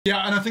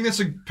Yeah, and I think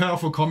that's a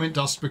powerful comment,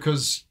 Dust,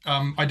 because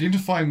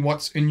identifying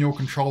what's in your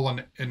control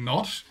and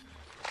not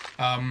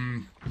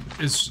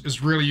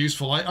is really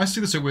useful. I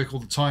see this at work all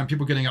the time,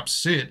 people getting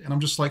upset, and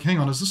I'm just like, hang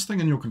on, is this thing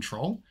in your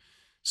control?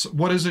 So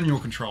what is in your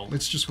control?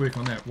 Let's just work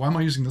on that. Why am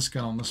I using this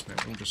gun on this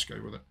map? We'll just go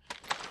with it.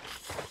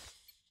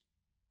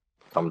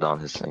 I'm down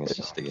his thing, it's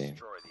just a game.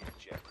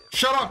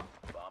 Shut up!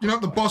 You're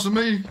not the boss of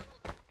me,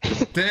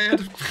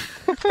 Dad.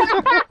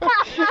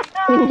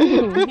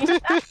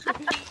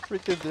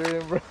 Freaking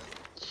Darian, bro.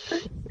 Oh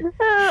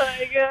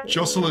my god.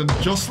 Jocelyn.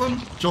 Bro, I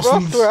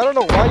swear, I don't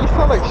know why you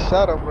sound like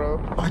Shadow,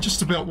 bro. I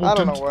just about walked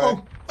in.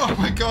 Oh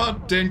my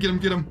god, Dan, get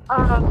him.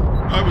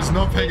 Oh, I was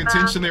not paying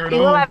attention there at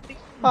all.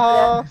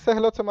 Say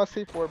hello to my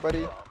C4,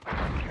 buddy.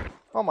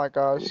 Oh my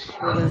gosh,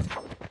 really?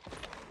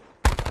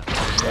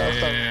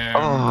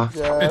 Yeah.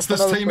 Yeah, it's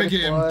this team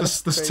again.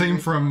 This team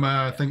from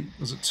I think,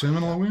 was it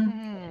Terminal or where?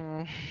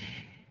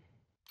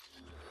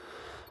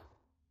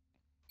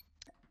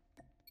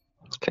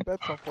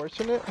 That's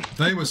unfortunate.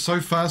 They were so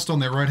fast on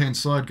their right hand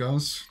side,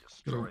 guys.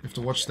 You have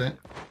to watch that.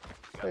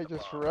 They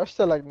just rushed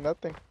it like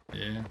nothing.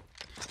 Yeah.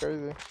 It's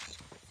crazy.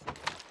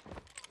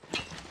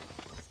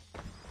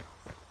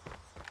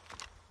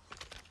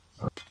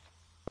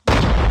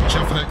 Watch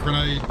out for that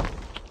grenade.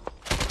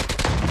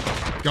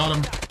 Got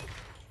him.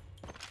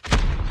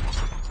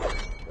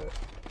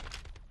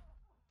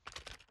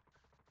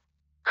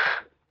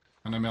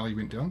 I know Mally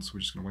went down, so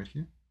we're just going to wait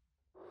here.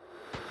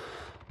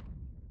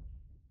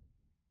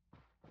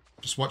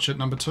 Just watch it,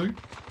 number 2.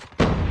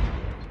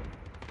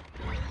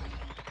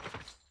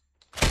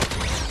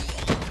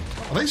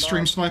 Are they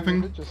stream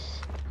sniping?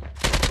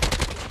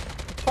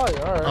 Probably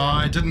are.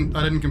 I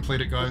didn't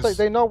complete it, guys. It's like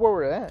they know where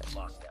we're at.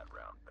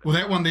 Well,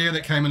 that one there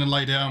that came in and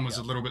lay down was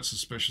a little bit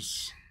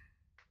suspicious.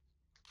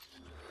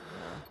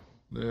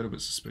 A little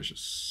bit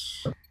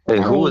suspicious. Hey,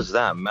 who was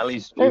that?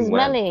 Melly's stream It's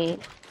Melly.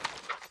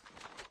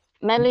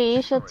 Melly,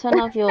 you should turn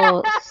off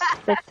your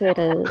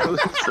spectators. Who's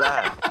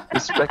that?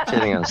 Who's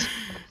spectating us?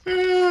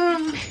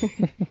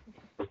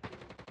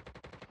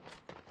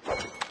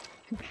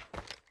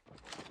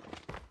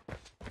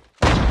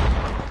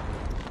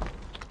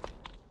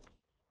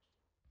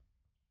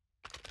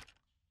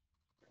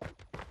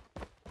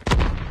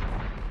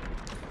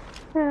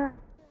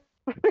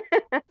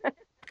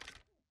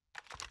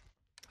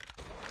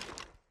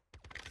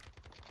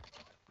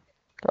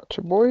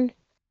 Gotcha, boy.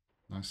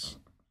 Nice.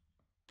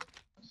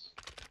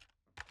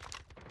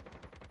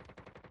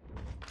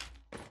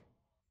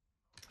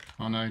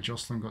 Oh no,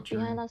 Jocelyn got you.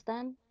 Behind us,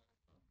 Dan.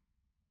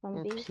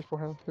 From B. See for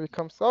him. Here he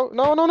comes. Oh,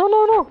 no. Oh my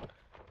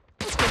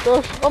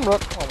gosh, I'm run.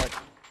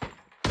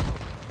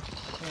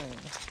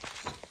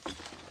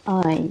 Oh my.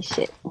 Oh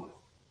shit.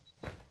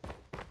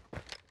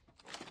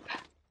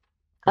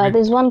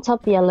 There's one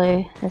top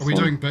yellow. Are we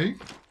doing B?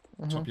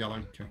 Top yellow,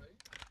 okay.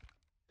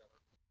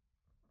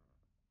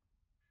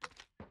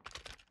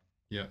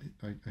 Yeah,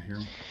 I hear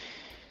him.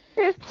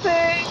 it's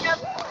saying I'm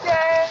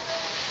scared.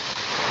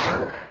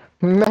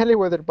 Melly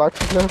with their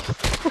boxing gloves.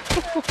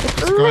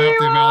 Let's go up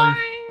there, Mally.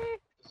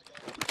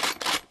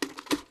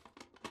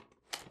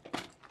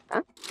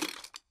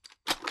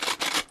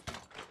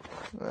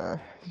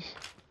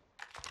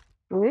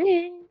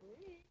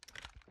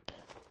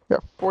 Yeah,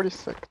 40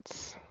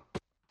 seconds.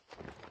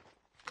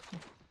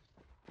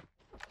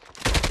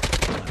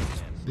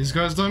 These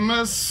guys don't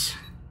miss.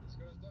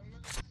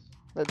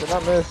 They did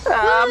not miss.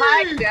 Oh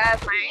my god,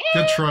 man.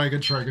 Good try.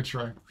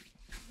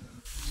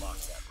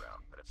 Lost that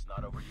round, but it's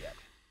not over yet.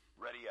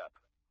 Ready up.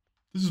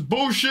 This is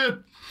bullshit.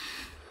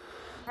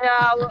 Yeah,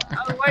 I'll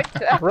wait.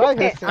 Right,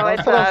 Hissing.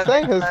 That's what I'm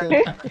saying,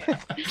 Hissing.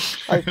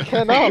 I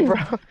cannot,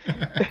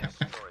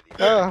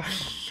 bro.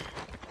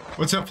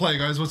 What's our play,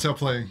 guys? What's our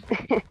play?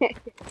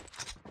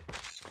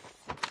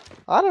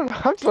 I don't know.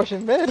 I'm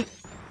pushing mid.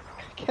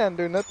 Can't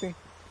do nothing.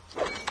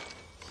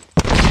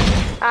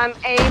 I'm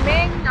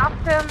aiming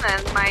nothing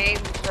and my aim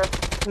is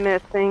just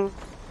missing.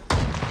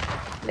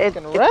 It's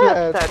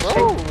not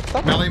touching.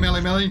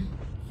 Melly.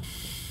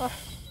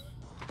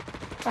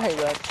 I hate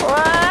that.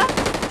 What?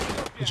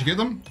 Did you get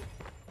them?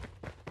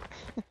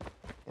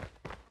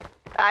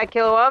 I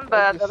kill one, but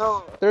I don't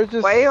know. There's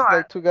just where you are.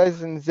 like 2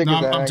 guys in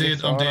zigzag. No, I'm dead.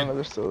 So I'm I don't dead. know,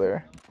 they're still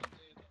there.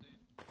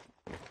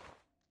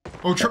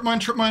 Oh, trip mine.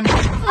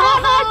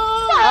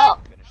 Oh,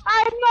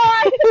 I know,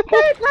 I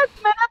said last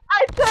minute.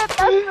 I said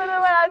last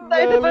minute when I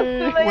said it was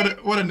too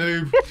late. What a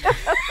noob.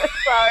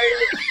 Sorry.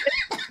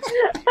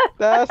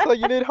 That's why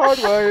you need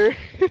hardwire.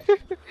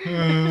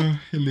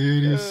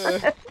 Hilarious.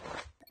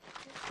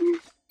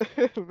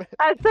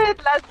 I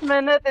said last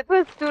minute, it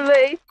was too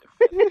late.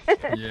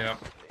 Yeah.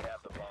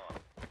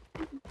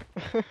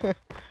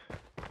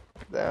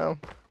 Damn.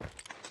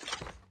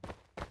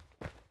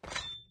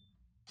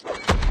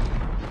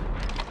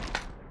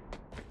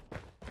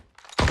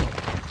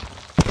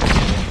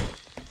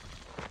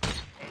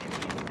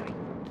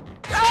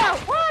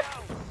 What?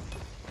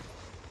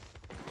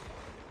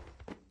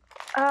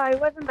 I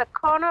was in the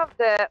corner of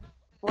the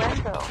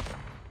window.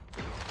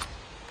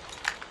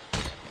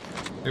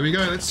 There we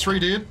go. That's 3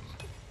 dead.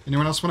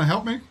 Anyone else want to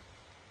help me?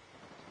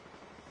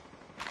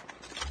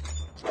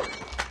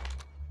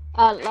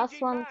 Last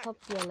one, top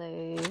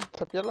yellow.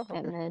 Top yellow?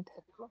 At Okay. mid.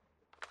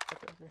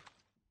 Okay.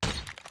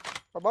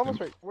 Oh, bomb was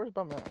right. Where's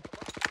bomb at?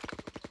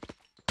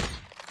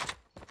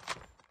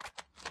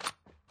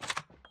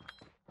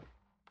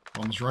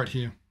 Bomb's right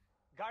here.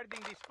 Guarding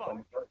this spot.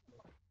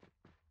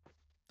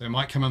 They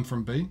might come in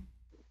from B.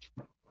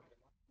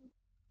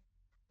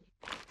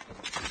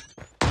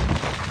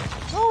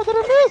 Oh, did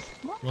I miss?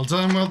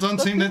 Well done,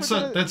 team. That's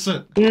it. That's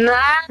it.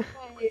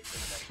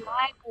 Nice.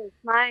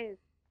 Nice.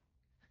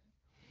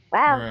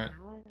 Wow. Alright.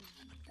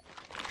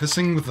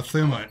 Hissing with the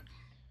thermite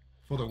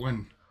for the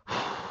win.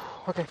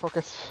 Okay,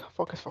 focus.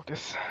 Defend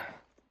the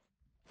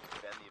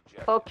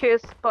objective.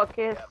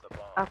 Focus. Have the bomb.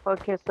 I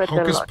focus with the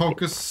Hocus lock.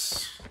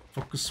 pocus.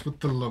 Focus with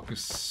the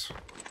locus.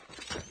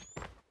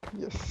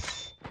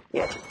 Yes.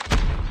 Yes.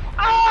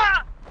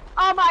 Ah!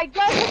 Oh my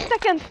god, the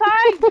second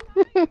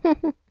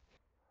time!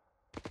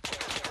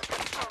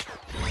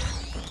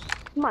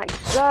 My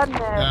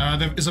goodness.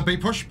 There is a B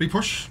push. B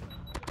push.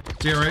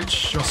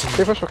 DRH. Jocelyn.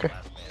 Stay push, okay.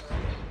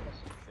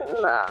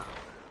 No.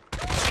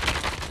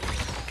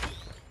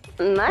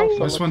 Nice.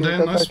 Nice one, Okay,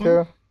 Dan. that's Nice okay.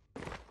 one.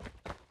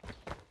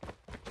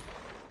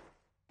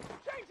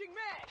 Changing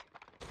mag.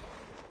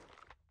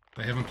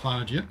 They haven't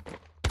planted yet.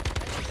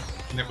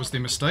 And that was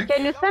their mistake.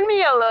 Can you send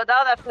me a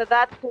loadout after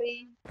that,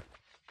 please?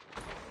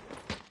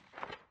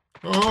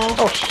 Oh!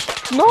 Oh,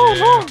 no,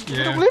 no!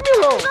 Yeah. Leave me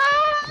alone!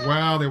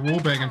 Wow, they're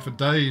wallbanging for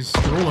days.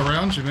 They're all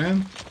around you,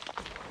 man.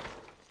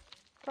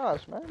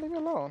 Gosh, man, leave me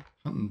alone.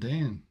 Hunting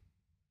Dan.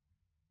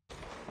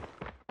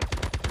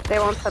 They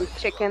want some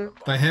chicken.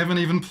 They haven't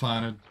even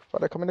planted.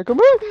 But I come in the come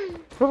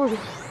in.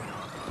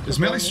 Is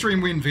Melee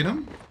Stream win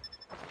Venom?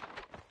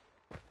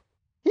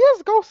 He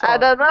has ghost. I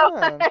don't know.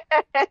 Man.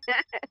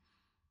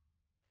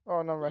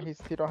 Oh no, right.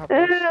 He don't have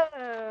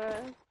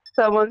ghost.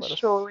 Someone's What a-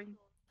 showing.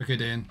 Okay,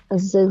 Dan. A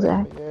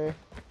zigzag. Yeah.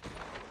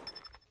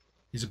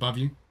 He's above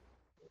you.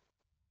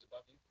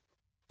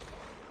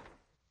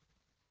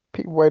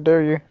 Pete, why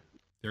dare you?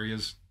 There he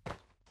is.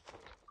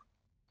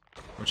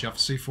 Watch out for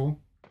C4.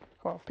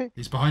 Come on, Pete.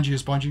 He's behind you.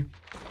 He's behind you.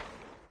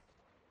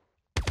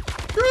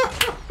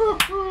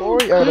 Oh,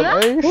 Adam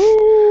Ace.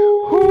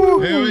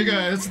 There we go.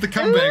 That's the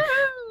comeback.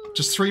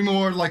 Just 3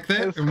 more like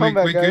that, Let's and come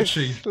back, we're guys.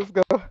 Gucci. Let's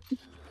go.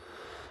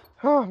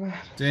 Oh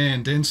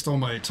man. Dan stole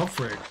my top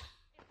frag.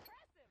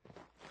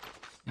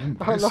 Oh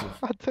Impressive. no,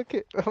 I took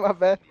it. My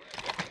bad.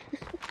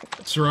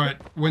 It's alright.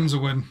 Win's a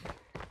win.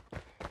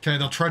 Okay,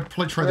 they'll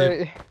probably try their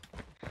Right.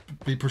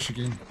 B push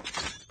again.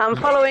 I'm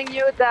following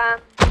you, Dan.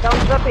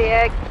 Don't drop the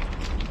egg.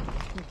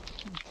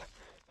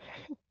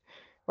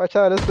 Watch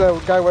out, this is the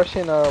guy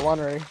watching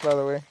wandering, by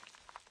the way.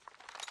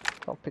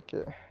 I'll pick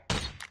it.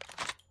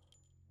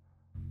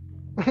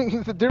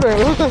 Dude, what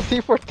was that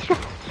C4 throw?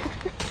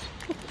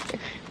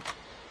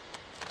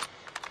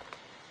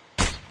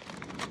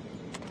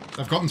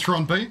 They've gotten through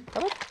on B.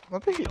 I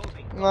think he,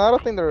 no, I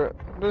don't think they're.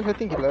 I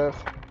think he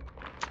left.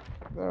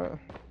 Yeah,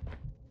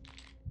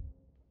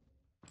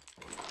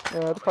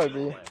 it'll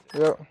probably be.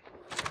 Yep.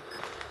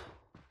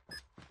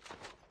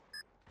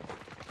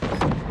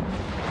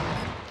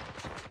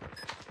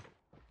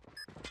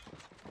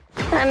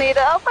 I need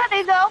help. I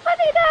need help. I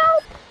need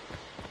help.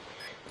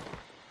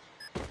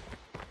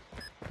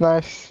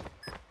 Nice.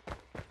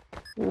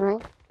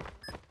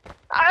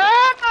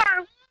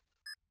 Ah!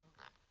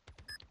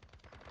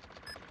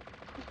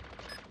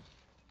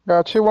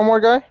 Got you. One more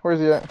guy. Where's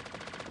he at?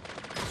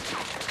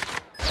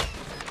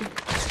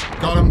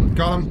 Got him.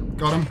 Got him.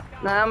 Got him.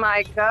 Oh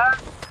my god.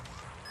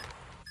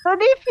 Go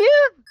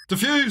defuse.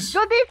 Defuse.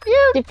 Go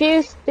defuse.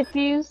 Diffuse,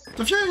 diffuse.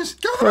 Defuse.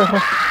 Go.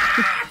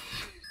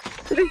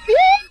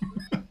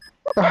 Defuse.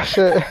 Oh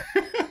shit.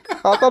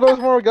 I thought there was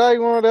more guy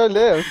one that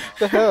left. What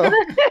the hell?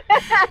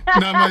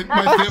 No,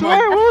 my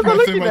swear, what was I my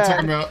looking thermite took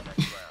at? him out.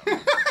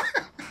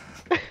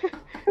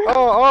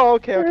 Oh,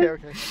 okay. I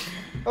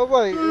was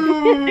like, You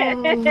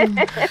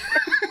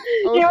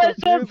were so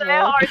confused,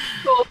 man. hard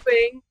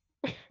scoping.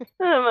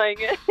 Oh my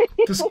god.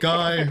 This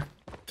guy.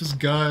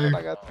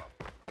 I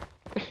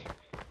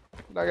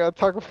gotta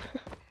talk about.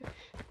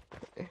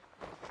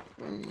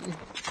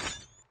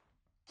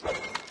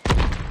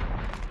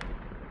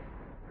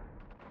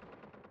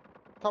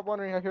 Top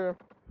wondering, I hear him.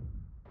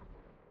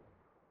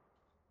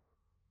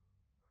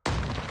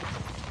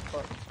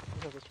 Fuck,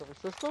 he has a trophy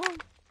system.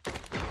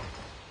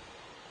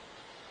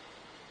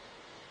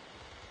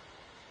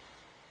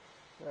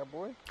 Yeah,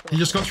 boy. He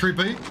just got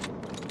 3B.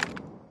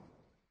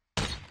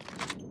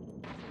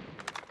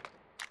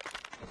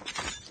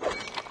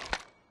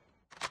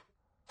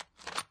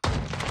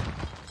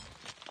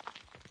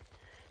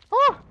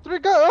 Oh, 3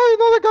 guys.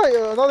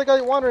 Oh, another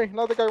guy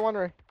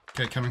wandering.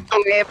 Okay, coming.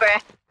 Okay, bro.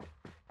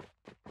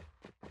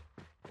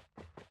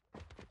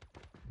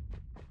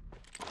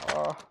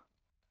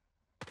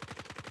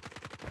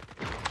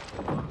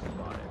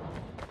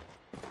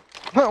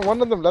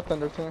 One of them left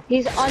under too.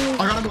 He's on.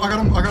 I got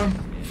him.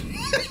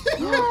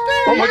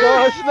 Oh my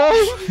gosh,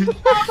 no!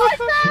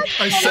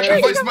 I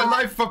sacrificed my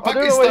life for I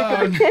don't know what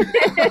Pakistan.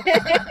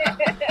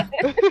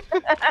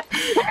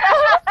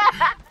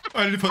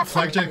 I need to put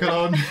flak jacket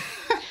on.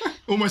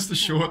 Almost a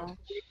short.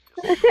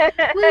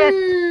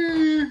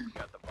 Whee!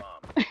 Got the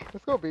bomb.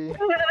 Let's go B.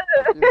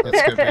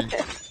 Let's go B.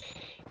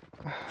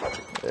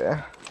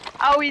 Yeah,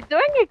 Are we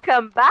doing a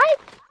comeback?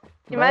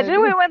 Imagine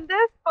Maybe. we win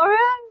this for real.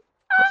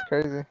 that's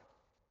crazy.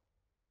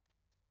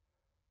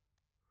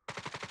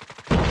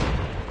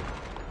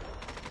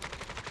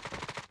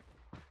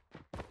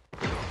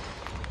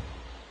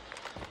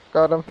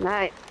 Got him.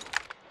 Nice.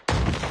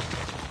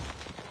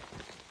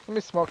 Let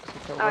me smoke so we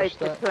can Oh, rush it's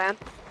the that. plant.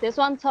 This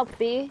one top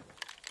B.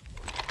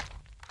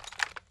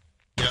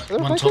 Yeah, They're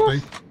one like top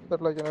us. B. They're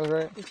like us,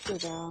 right? It's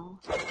good now.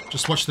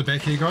 Just watch the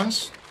back here,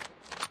 guys.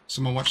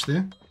 Someone watch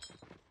there.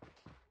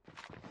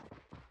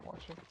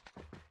 Watching.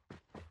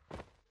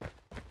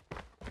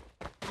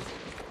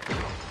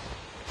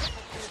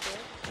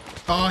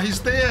 Oh,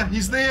 he's there.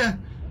 He's there.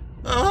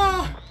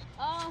 Ah,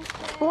 Oh,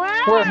 shit.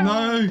 Wow. Where?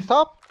 no.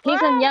 Top.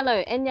 He's in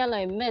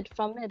yellow, mid,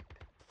 from mid.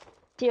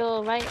 To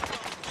your right.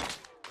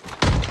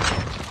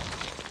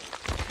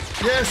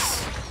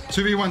 Yes.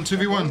 2v1,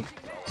 2v1.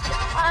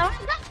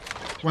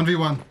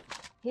 1v1.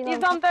 He's He's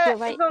on, on top to the- your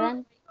right, he's on-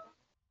 Ben.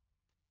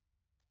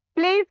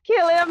 Please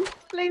kill him.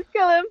 Please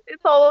kill him.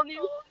 It's all on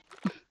you.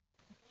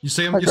 You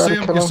see him? I You gotta see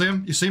him? kill You him. see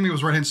him? You see me? It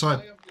was right hand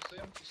side.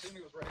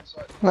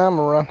 Nah, I'm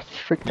gonna run.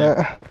 Freak Yeah.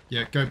 that.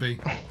 Yeah, go B.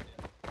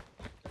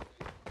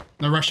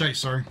 No, rush A,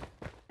 sorry.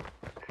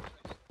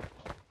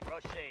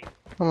 Rush A.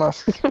 I'm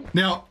not.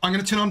 Now, I'm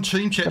going to turn on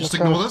team chat. Just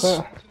gonna ignore try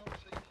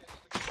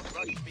this.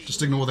 Rush B.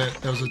 Just ignore that.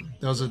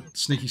 That was a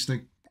sneaky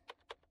sneak.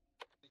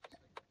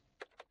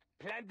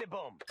 Plant the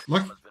bomb.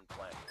 Look, Has been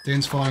planted.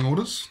 Dan's following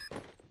orders.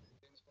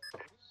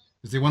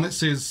 Is there one that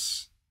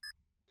says,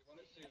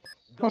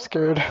 I'm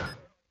scared.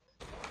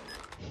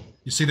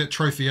 you see that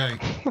trophy A? I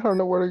don't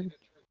know where to. You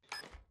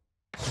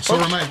saw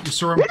him, mate. You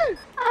saw him.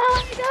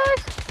 Oh my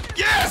gosh.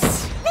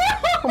 Yes!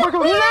 Oh my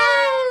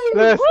god!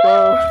 Let's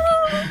go!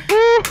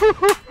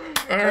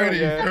 Alrighty,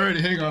 yeah. alrighty,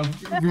 hang on.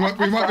 We might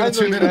be able to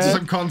turn that into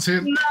some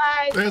content.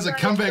 Nice. There's a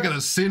comeback of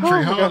the century. Oh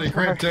my Holy God,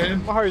 crap,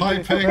 Dan. my heart is High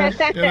beating so ping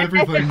fast. and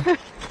everything.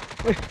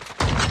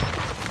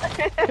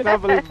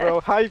 Cannot believe, bro.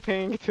 High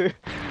ping too.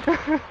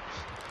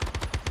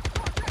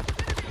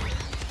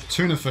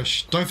 Tuna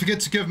fish. Don't forget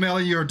to give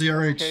Mally your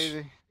DRH.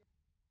 Crazy.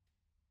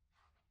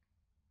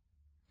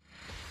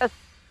 Such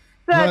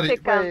Bloody- a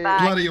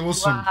comeback. bloody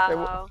awesome.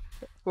 Wow.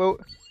 Well,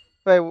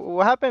 wait,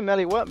 what happened,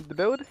 Melly? What? The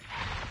build?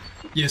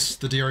 Yes,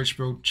 the DRH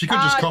build. She could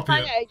just copy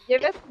it. Tanya,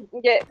 give it.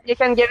 You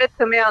can give it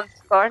to me on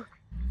Discord.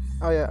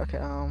 Oh yeah. Okay.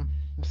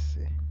 Let's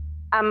see.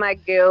 I'ma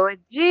go with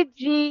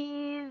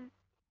GG's.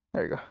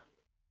 There you go.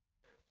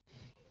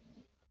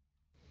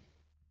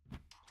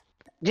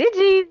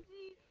 GG's.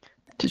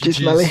 GG's,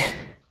 GGs. Melly.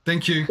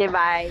 Thank you. Okay,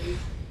 bye.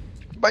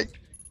 Bye.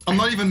 I'm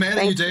not even mad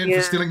at you, Thank Dan, you.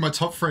 for stealing my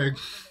top frag.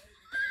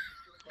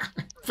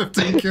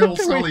 15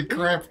 kills, holy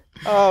crap.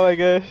 Oh my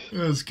gosh.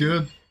 That was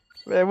good.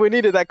 Man, we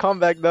needed that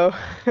comeback though.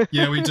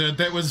 Yeah, we did.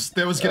 That was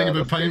getting a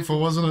bit that's painful,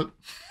 wasn't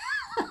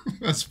it?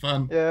 That's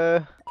fun.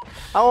 Yeah.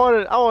 I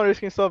wanted to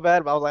stream so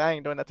bad, but I was like, I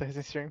ain't doing that to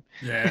his stream.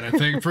 Yeah, I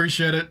think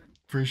appreciate it.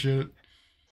 Appreciate it.